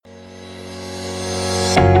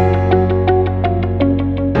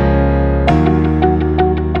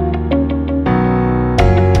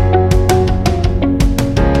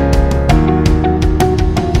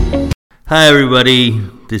Hi, everybody.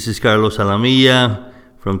 This is Carlos Alamilla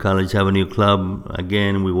from College Avenue Club.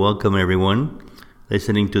 Again, we welcome everyone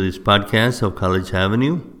listening to this podcast of College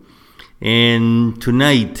Avenue. And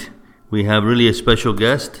tonight, we have really a special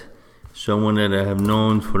guest, someone that I have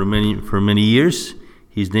known for many years.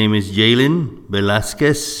 His name is Jalen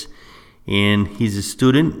Velasquez, and he's a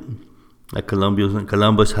student at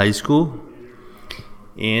Columbus High School.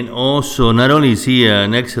 And also, not only is he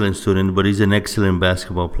an excellent student, but he's an excellent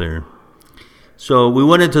basketball player. So we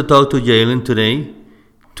wanted to talk to Jalen today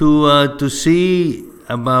to see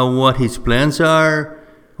about what his plans are,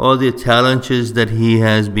 all the challenges that he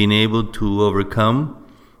has been able to overcome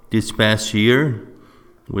this past year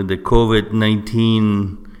with the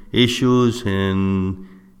COVID-19 issues and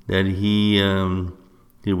that he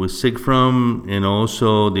was sick from, and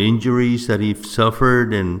also the injuries that he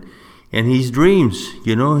suffered and his dreams,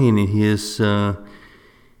 and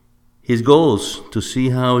his goals, to see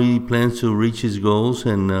how he plans to reach his goals.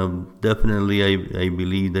 And definitely I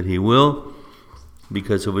believe that he will,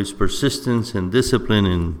 because of his persistence and discipline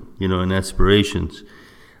and aspirations.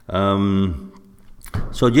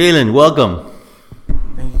 So Jalen, welcome.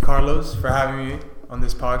 Thank you, Carlos, for having me on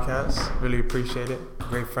this podcast. Really appreciate it.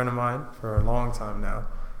 Great friend of mine for a long time now.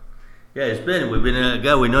 Yeah,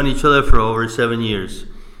 we've known each other for over 7 years,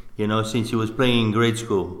 since he was playing in grade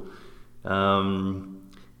school.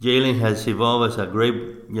 Jalen has evolved as a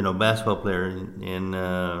great, basketball player,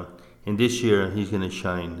 and this year he's going to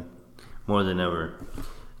shine more than ever.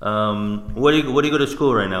 Where do you go to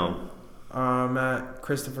school right now? I'm at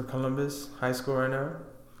Christopher Columbus High School right now.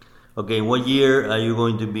 Okay, what year are you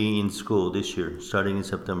going to be in school this year, starting in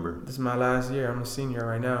September? This is my last year. I'm a senior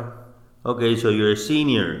right now. Okay, so you're a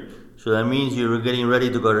senior. So that means you're getting ready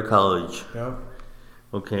to go to college. Yep.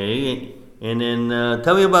 Okay, and then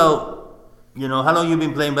tell me about, how long you've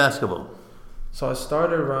been playing basketball? So I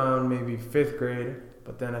started around maybe 5th grade,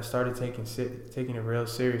 but then I started taking it real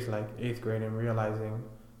serious like 8th grade and realizing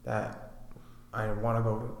that I want to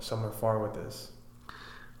go somewhere far with this.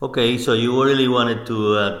 Okay, so you really wanted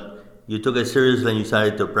to, you took it seriously and you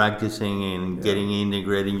started to practicing and getting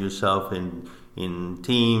integrating yourself in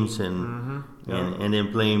teams and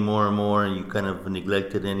then playing more and more, and you kind of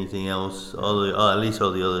neglected anything else, at least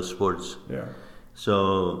all the other sports. Yeah.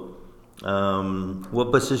 So,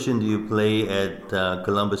 what position do you play at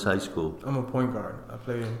Columbus High School? I'm a point guard. I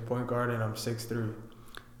play point guard and I'm 6'3".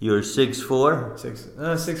 You're 6'4"? 6'4",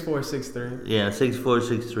 6'3". Yeah, 6'4",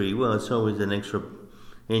 6'3". Well, it's always an extra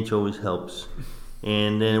inch always helps.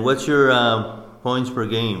 And then what's your points per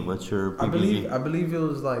game? What's your PPG? I believe it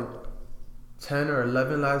was like 10 or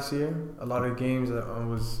 11 last year. A lot of games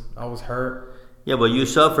I was hurt. Yeah, but you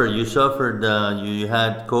suffered. You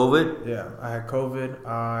had COVID? Yeah, I had COVID.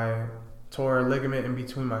 I tore a ligament in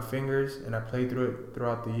between my fingers, and I played through it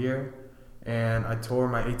throughout the year. And I tore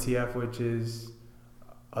my ATF, which is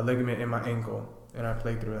a ligament in my ankle, and I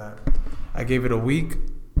played through that. I gave it a week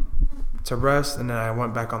to rest, and then I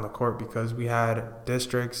went back on the court because we had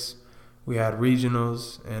districts, we had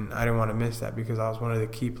regionals, and I didn't want to miss that because I was one of the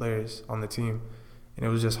key players on the team. And it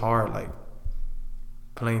was just hard, like,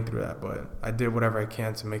 playing through that, but I did whatever I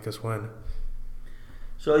can to make us win.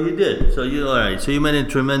 So you did. So all right. So you made a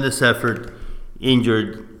tremendous effort,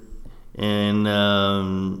 injured, and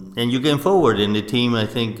you came forward, and the team, I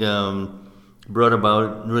think, brought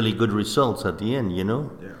about really good results at the end.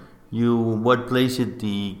 Yeah. What place did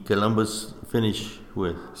the Columbus finish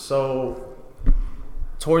with? So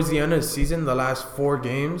towards the end of the season, the last 4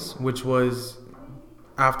 games, which was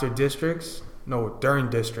during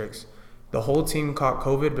districts, the whole team caught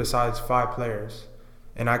COVID besides 5 players.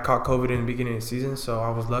 And I caught COVID in the beginning of the season, so I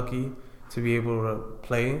was lucky to be able to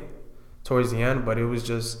play towards the end. But it was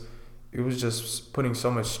just putting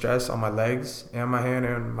so much stress on my legs and my hand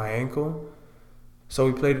and my ankle. So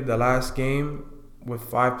we played the last game with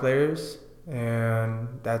 5 players,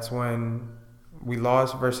 and that's when we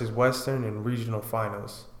lost versus Western in regional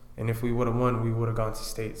finals. And if we would have won, we would have gone to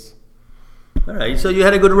states. All right, so you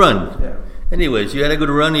had a good run. Yeah. Anyways, you had a good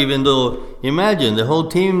run, even though, imagine, the whole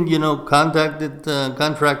team, contracted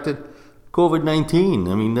COVID-19.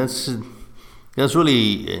 I mean, that's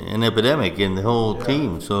really an epidemic in the whole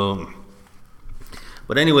team. So,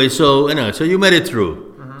 but anyway, so you made it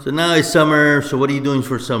through. Mm-hmm. So now it's summer. So what are you doing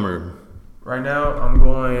for summer? Right now,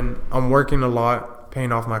 I'm working a lot,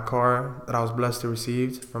 paying off my car that I was blessed to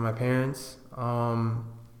receive from my parents.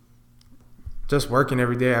 Just working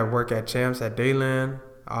every day. I work at Champs at Dayland.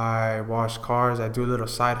 I wash cars. I do little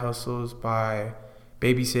side hustles by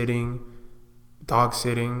babysitting, dog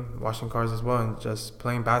sitting, washing cars as well, and just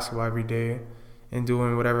playing basketball every day and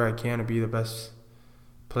doing whatever I can to be the best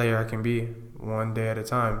player I can be, one day at a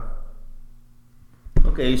time.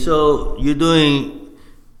 Okay, so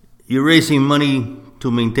you're raising money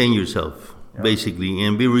to maintain yourself, Yep. basically,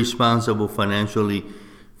 and be responsible financially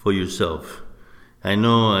for yourself. I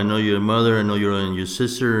know your mother, I know your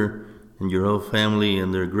sister, and your whole family,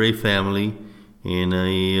 and they're a great family, and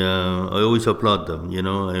I always applaud them. You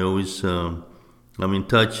know, I'm in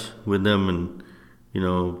touch with them, and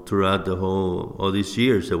throughout all these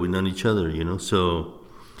years that we've known each other. So.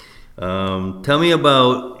 Tell me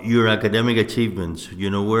about your academic achievements.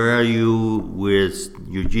 Where are you with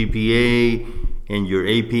your GPA and your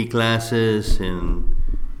AP classes? And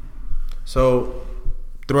So,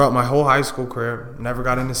 throughout my whole high school career, never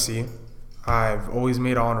got into C. I've always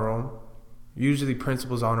made honor roll. Usually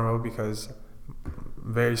principal's honor roll because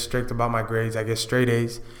I'm very strict about my grades. I get straight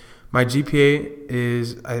A's. My GPA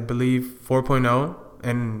is, I believe, 4.0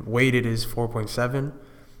 and weighted is 4.7.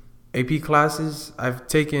 AP classes, I've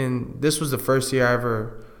taken, this was the first year I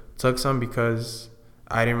ever took some because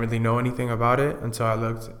I didn't really know anything about it until I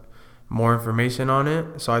looked more information on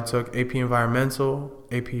it. So I took AP Environmental,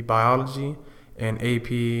 AP Biology, and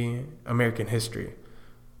AP American History.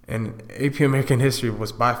 And AP American History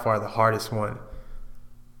was by far the hardest one.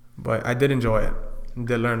 But I did enjoy it.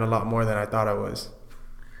 Did learn a lot more than I thought I was.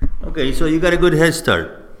 okay, so you got a good head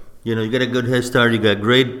start. You got a good head start. You got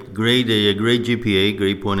great GPA,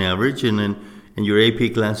 great point average, and your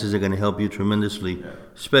AP classes are going to help you tremendously,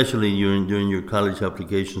 especially during your college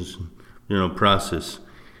applications, process.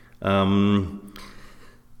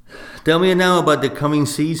 Tell me now about the coming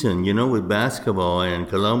season. With basketball and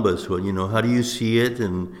Columbus. Well, how do you see it,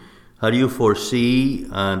 and how do you foresee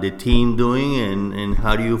the team doing, and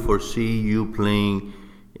how do you foresee you playing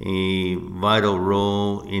a vital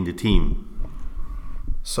role in the team?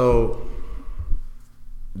 So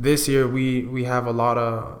this year we have a lot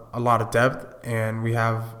of depth, and we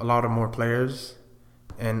have a lot of more players,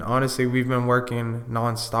 and honestly we've been working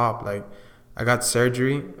nonstop. Like, I got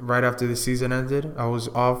surgery right after the season ended. I was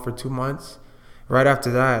off for 2 months. Right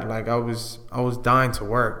after that, like, I was dying to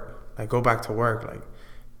work, like go back to work, like.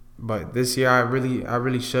 But this year I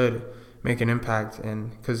really should make an impact,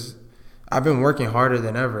 and because I've been working harder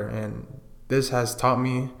than ever, and this has taught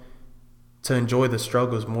me to enjoy the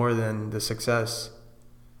struggles more than the success.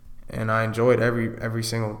 And I enjoyed every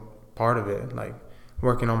single part of it, like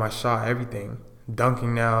working on my shot, everything,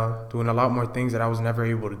 dunking now, doing a lot more things that I was never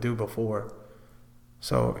able to do before.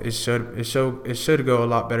 So it should go a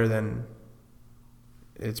lot better than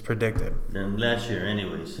it's predicted. Than last year,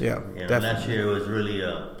 anyways. Yeah, definitely.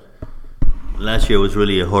 Last year was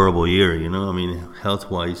really a horrible year. I mean,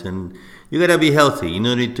 health-wise, and you gotta be healthy. In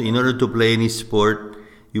order to play any sport,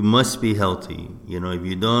 you must be healthy.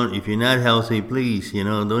 If you're not healthy, please,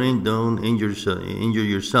 don't injure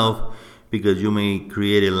yourself, because you may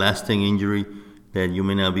create a lasting injury that you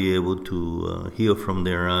may not be able to heal from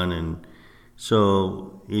there on. And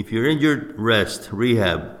so, if you're injured, rest,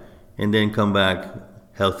 rehab, and then come back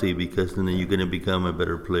healthy, because then you're gonna become a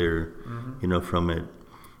better player, from it.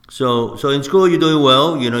 So in school you're doing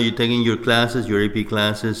well. You're taking your classes, your AP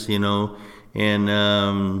classes, and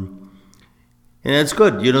that's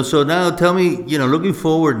good. So now tell me, looking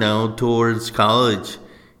forward now towards college,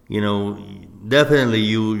 definitely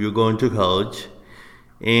you're going to college,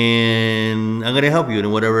 and I'm going to help you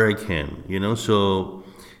in whatever I can, so,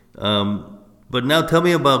 but now tell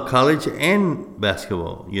me about college and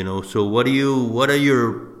basketball, so what are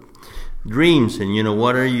your dreams, and,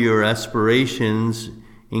 what are your aspirations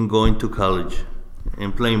in going to college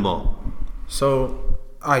and playing ball? So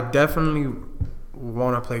I definitely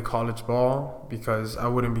want to play college ball, because I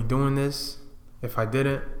wouldn't be doing this if I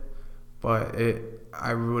didn't. But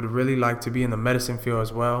I would really like to be in the medicine field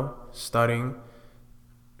as well, studying,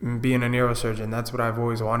 and being a neurosurgeon. That's what I've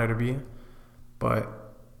always wanted to be. But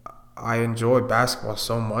I enjoy basketball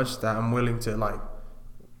so much that I'm willing to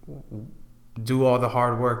do all the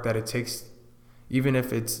hard work that it takes, even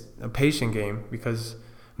if it's a patient game, because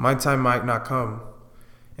my time might not come,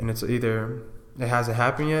 and it's either it hasn't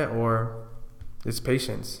happened yet or it's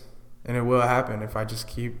patience, and it will happen if I just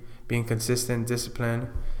keep being consistent, disciplined,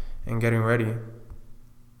 and getting ready.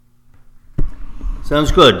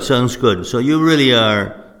 Sounds good. So you really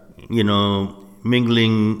are,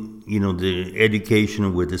 mingling, the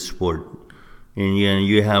education with the sport, and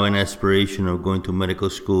you have an aspiration of going to medical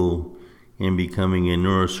school and becoming a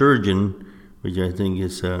neurosurgeon, which I think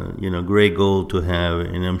is a great goal to have,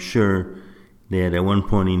 and I'm sure that at one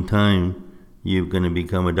point in time you're going to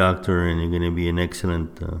become a doctor, and you're going to be an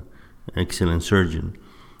excellent surgeon.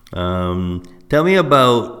 Tell me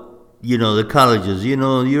about the colleges.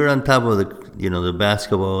 You're on top of the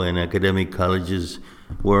basketball and academic colleges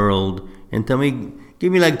world, and tell me,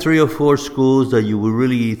 Give me like 3 or 4 schools that you would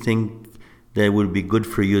really think that would be good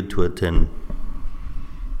for you to attend.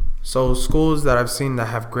 So schools that I've seen that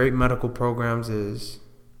have great medical programs is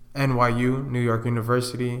NYU, New York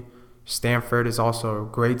University. Stanford is also a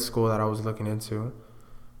great school that I was looking into.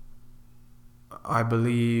 I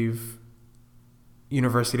believe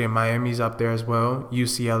University of Miami's up there as well.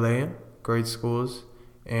 UCLA, great schools.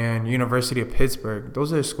 And University of Pittsburgh.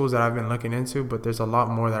 Those are the schools that I've been looking into, but there's a lot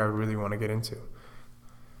more that I really want to get into.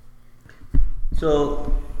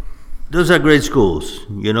 So those are great schools,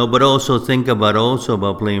 but also think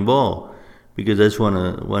about playing ball, because that's one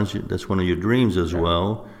of your dreams as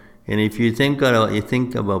well. And if you think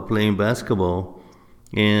about playing basketball,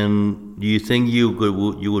 and do you think you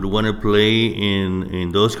would want to play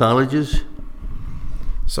in those colleges?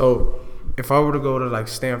 So if I were to go to like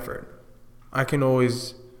Stanford, I can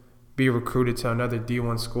always be recruited to another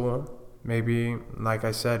D1 school. Maybe, like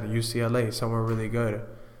I said, UCLA, somewhere really good.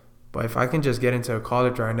 But if I can just get into a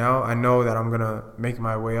college right now, I know that I'm going to make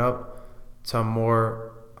my way up to a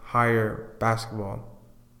more higher basketball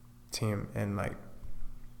team. And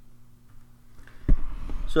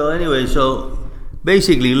So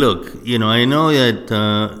basically, look, I know that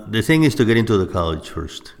the thing is to get into the college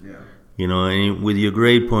first. Yeah. And with your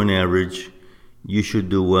grade point average, you should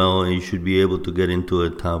do well and you should be able to get into a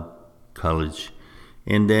top college.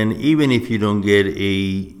 And then even if you don't get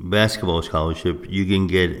a basketball scholarship, you can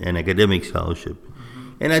get an academic scholarship.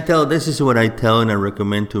 Mm-hmm. And this is what I tell and I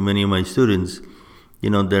recommend to many of my students,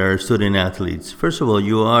 that are student athletes. First of all,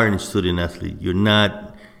 you are a student athlete. You're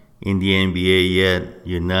not in the NBA yet.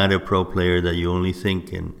 You're not a pro player that you only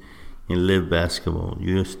think and live basketball.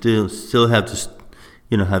 You still have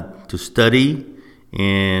to study.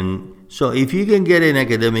 And so if you can get an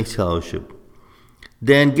academic scholarship,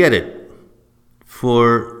 then get it.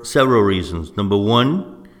 For several reasons. Number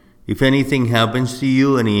one, if anything happens to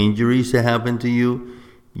you, any injuries that happen to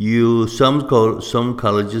you, some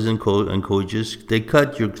colleges and coaches, they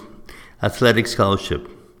cut your athletic scholarship.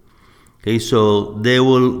 Okay, so they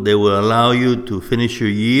will allow you to finish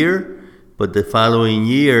your year, but the following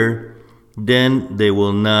year, then they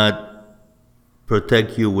will not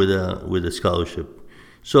protect you with a scholarship.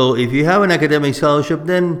 So if you have an academic scholarship,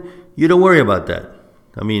 then you don't worry about that.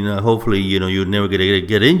 I mean, hopefully, you're never going to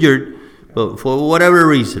get injured, but for whatever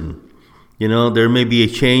reason, there may be a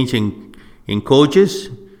change in coaches,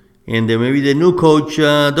 and then maybe the new coach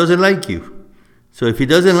doesn't like you. So if he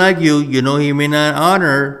doesn't like you, he may not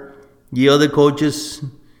honor the other coaches,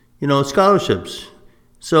 scholarships.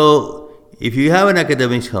 So if you have an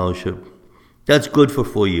academic scholarship, that's good for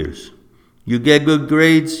 4 years. You get good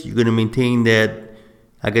grades, you're going to maintain that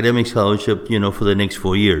academic scholarship, for the next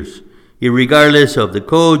 4 years. Regardless of the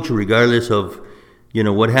coach, regardless of,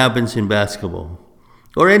 what happens in basketball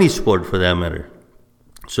or any sport for that matter.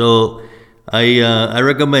 So I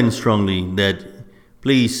recommend strongly that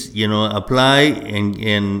please, apply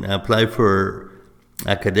and apply for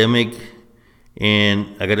academic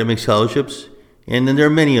scholarships. And then there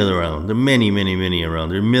are many other around. There are many, many, many around.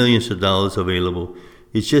 There are millions of dollars available.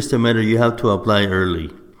 It's just a matter you have to apply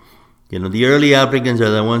early. The early applicants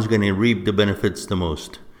are the ones going to reap the benefits the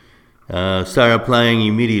most. Start applying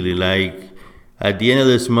immediately, like at the end of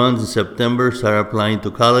this month in September, start applying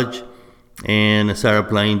to college and start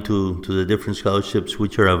applying to the different scholarships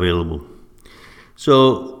which are available.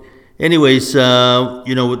 So anyways,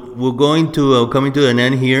 we're coming to an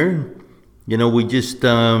end here. I was just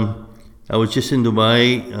in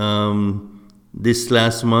Dubai this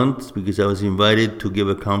last month because I was invited to give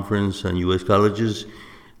a conference on U.S. colleges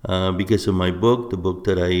because of my book, the book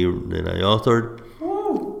that I authored.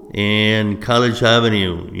 And College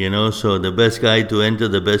Avenue, so the best guide to enter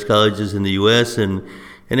the best colleges in the U.S. And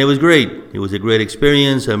it was great. It was a great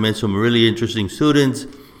experience. I met some really interesting students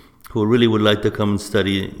who really would like to come and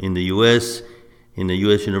study in the U.S., in the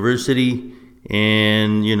U.S. university.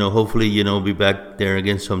 And, hopefully, be back there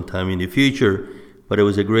again sometime in the future. But it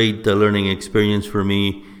was a great learning experience for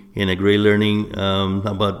me and a great learning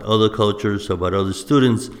about other cultures, about other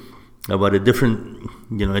students, about a different,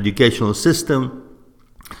 educational system.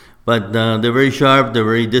 But they're very sharp, they're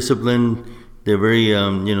very disciplined, they're very,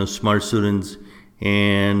 smart students,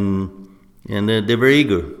 and they're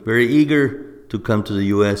very eager to come to the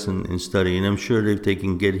U.S. and study. And I'm sure if they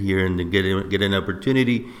can get here and they get an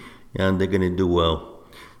opportunity, and they're going to do well.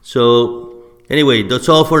 So anyway, that's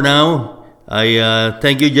all for now. I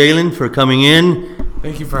thank you, Jalen, for coming in.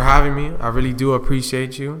 Thank you for having me. I really do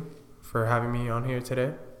appreciate you for having me on here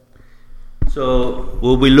today. So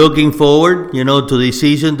we'll be looking forward, to this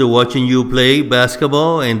season, to watching you play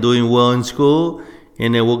basketball and doing well in school.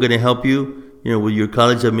 And then we're going to help you with your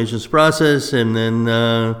college admissions process, and then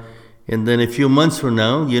a few months from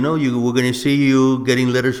now, we're going to see you getting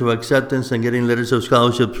letters of acceptance and getting letters of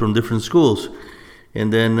scholarships from different schools,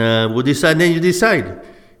 and then we'll decide. Then you decide.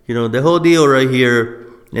 The whole deal right here,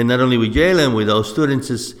 and not only with Jalen, with all students,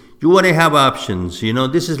 is you want to have options.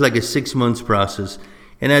 This is like a 6 months process,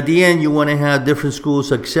 and at the end, you want to have different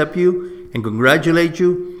schools accept you and congratulate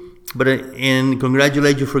you. And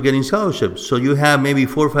congratulate you for getting scholarships. So you have maybe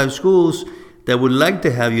 4 or 5 schools that would like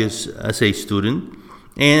to have you as a student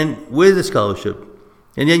and with a scholarship.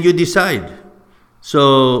 And then you decide.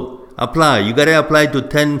 So apply. You got to apply to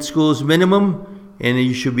 10 schools minimum, and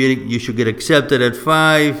you should get accepted at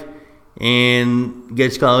 5 and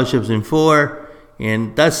get scholarships in 4.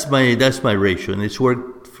 And that's my ratio, and it's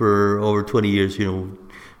worked for over 20 years.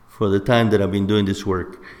 For the time that I've been doing this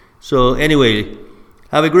work. So anyway.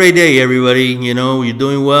 Have a great day, everybody. You're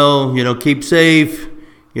doing well. Keep safe.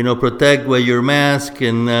 Protect, wear your mask,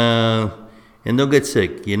 and don't get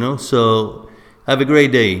sick. So have a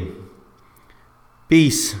great day.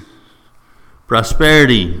 Peace,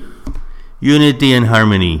 prosperity, unity, and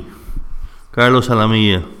harmony. Carlos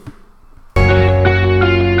Alamilla.